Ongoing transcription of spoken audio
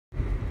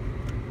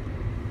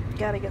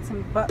Gotta get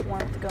some butt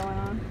warmth going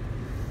on.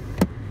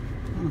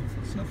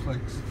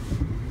 Snowflakes.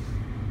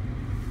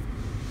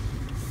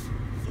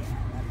 Yeah,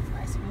 that's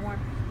nice and warm.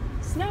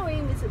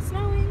 Snowing? Is it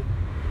snowing?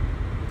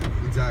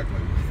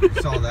 Exactly. You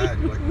saw that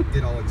and you like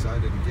get all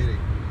excited and giddy.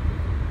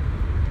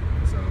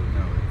 So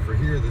no, for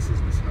here this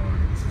isn't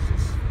snowing. This is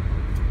just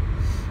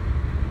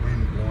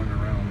wind blowing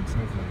around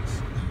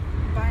snowflakes.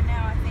 By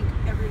now, I think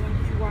everyone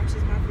who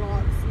watches my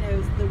vlogs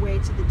knows the way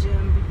to the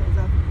gym because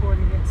I've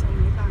recorded it so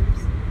many times.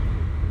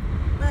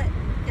 But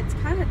it's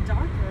kind of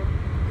darker.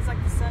 It's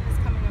like the sun is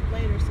coming up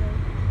later, so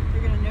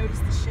you're going to notice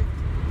the shift.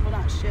 Well,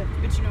 not shift,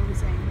 but you know what I'm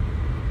saying.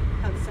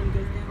 How the sun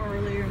goes down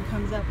earlier and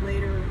comes up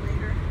later or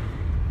later.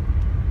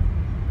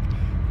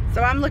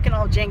 So I'm looking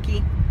all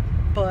janky,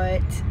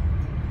 but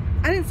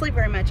I didn't sleep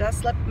very much. I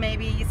slept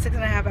maybe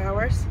 6.5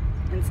 hours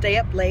and stay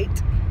up late.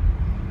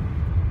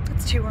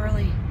 It's too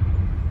early.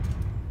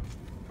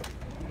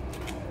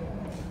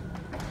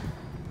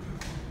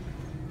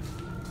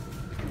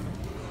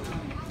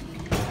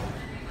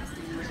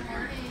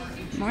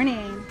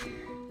 Morning.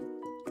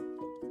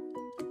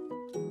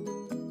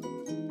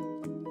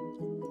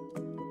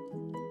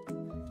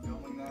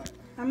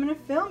 I'm gonna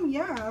film,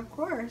 yeah, of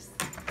course.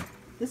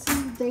 This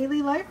is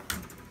daily life,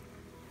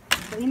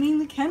 cleaning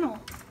the kennel.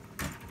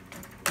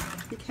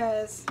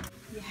 Because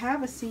you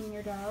have a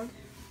senior dog,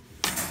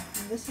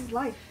 and this is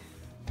life.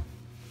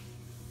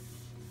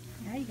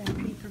 Now you gotta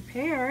be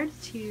prepared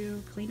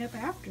to clean up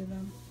after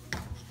them,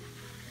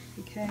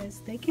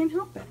 because they can't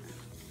help it.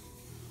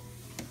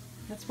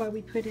 That's why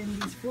we put in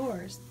these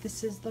floors.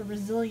 This is the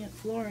resilient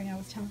flooring I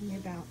was telling you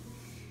about.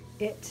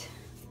 It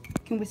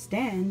can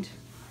withstand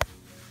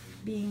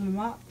being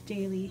mopped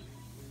daily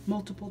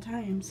multiple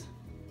times.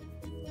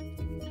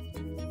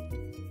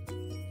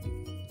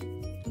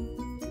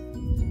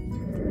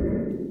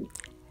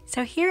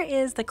 So here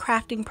is the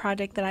crafting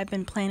project that I've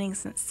been planning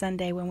since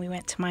Sunday when we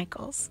went to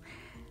Michael's.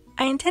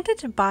 I intended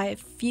to buy a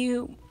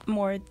few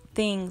more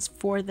things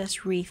for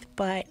this wreath,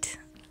 but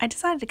I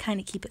decided to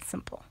kind of keep it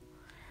simple.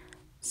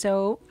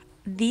 So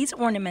these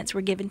ornaments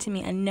were given to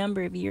me a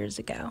number of years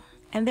ago,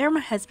 and they're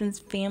my husband's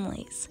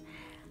family's.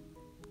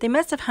 They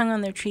must have hung on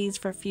their trees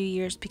for a few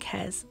years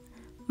because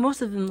most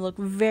of them look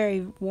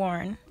very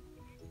worn,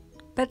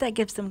 but that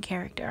gives them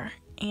character,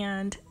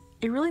 and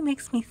it really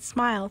makes me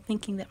smile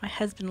thinking that my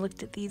husband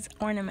looked at these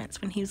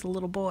ornaments when he was a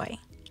little boy.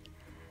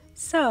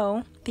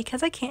 So,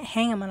 because I can't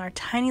hang them on our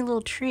tiny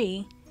little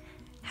tree,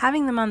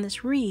 having them on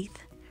this wreath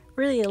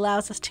really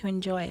allows us to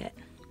enjoy it.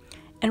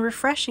 And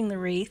refreshing the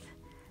wreath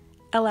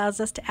allows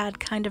us to add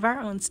kind of our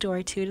own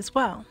story to it as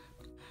well.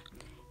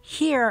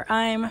 Here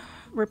I'm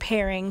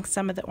repairing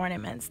some of the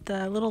ornaments.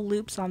 The little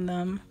loops on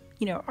them,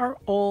 you know, are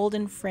old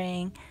and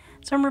fraying,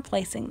 so I'm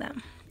replacing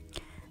them.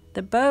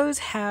 The bows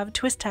have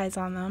twist ties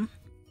on them.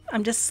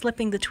 I'm just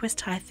slipping the twist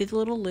tie through the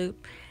little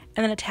loop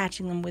and then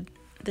attaching them with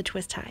the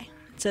twist tie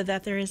so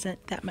that there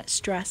isn't that much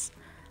stress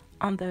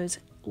on those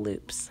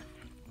loops.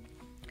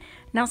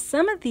 Now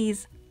some of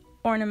these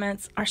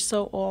ornaments are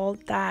so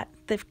old that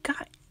they've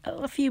got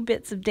a few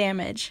bits of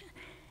damage,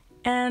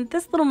 and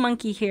this little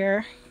monkey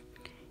here,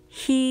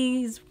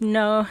 he's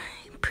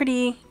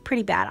pretty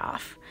bad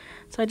off.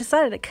 So I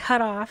decided to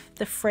cut off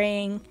the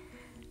fraying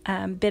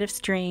bit of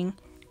string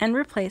and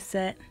replace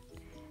it,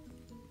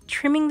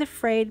 trimming the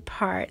frayed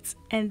parts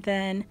and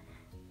then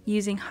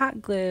using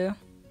hot glue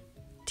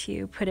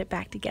to put it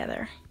back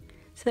together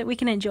so that we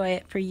can enjoy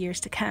it for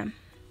years to come.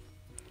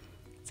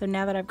 So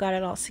now that I've got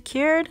it all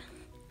secured,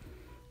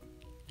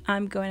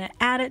 I'm going to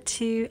add it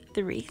to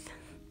the wreath.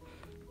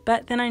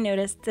 But then I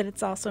noticed that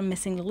it's also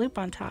missing the loop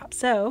on top.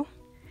 So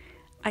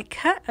I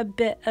cut a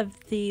bit of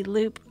the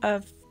loop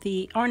of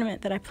the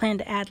ornament that I plan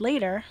to add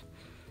later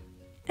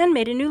and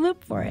made a new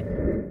loop for it.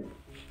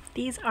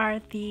 These are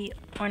the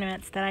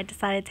ornaments that I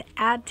decided to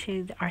add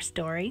to our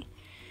story,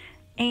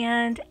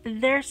 and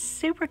they're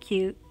super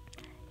cute.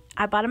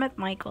 I bought them at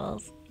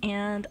Michael's,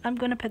 and I'm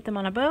going to put them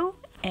on a bow,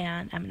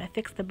 and I'm going to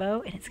fix the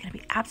bow, and it's going to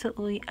be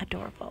absolutely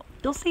adorable.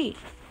 You'll see.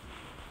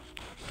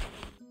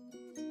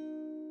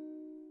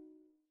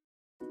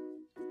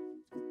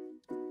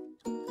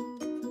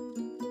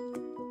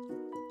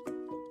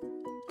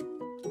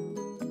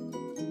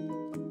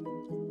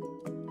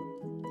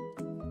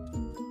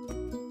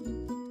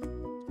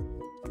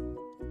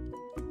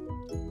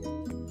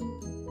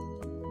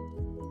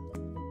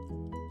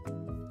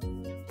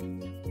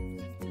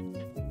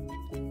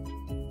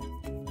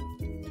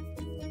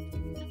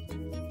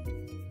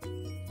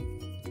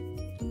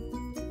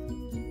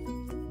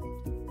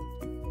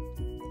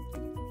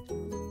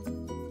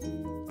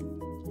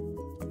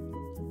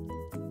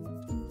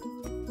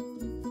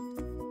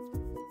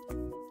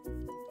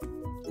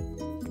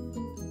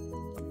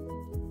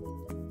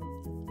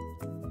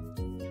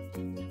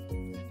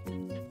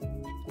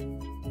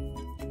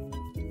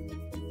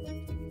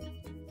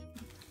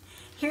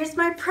 Here's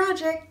my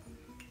project.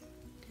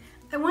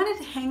 I wanted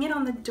to hang it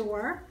on the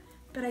door,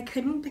 but I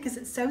couldn't because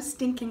it's so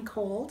stinking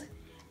cold,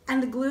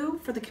 and the glue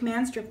for the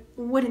command strip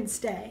wouldn't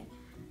stay.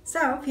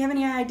 So if you have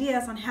any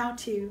ideas on how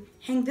to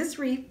hang this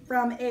wreath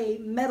from a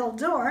metal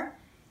door,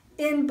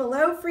 in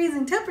below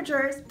freezing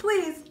temperatures,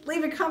 please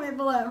leave a comment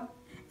below.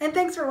 And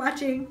thanks for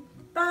watching.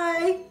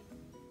 Bye.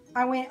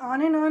 I went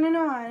on and on and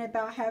on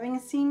about having a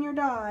senior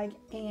dog,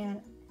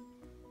 and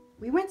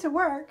we went to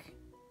work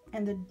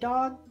and the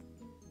dog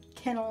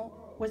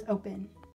kennel was open.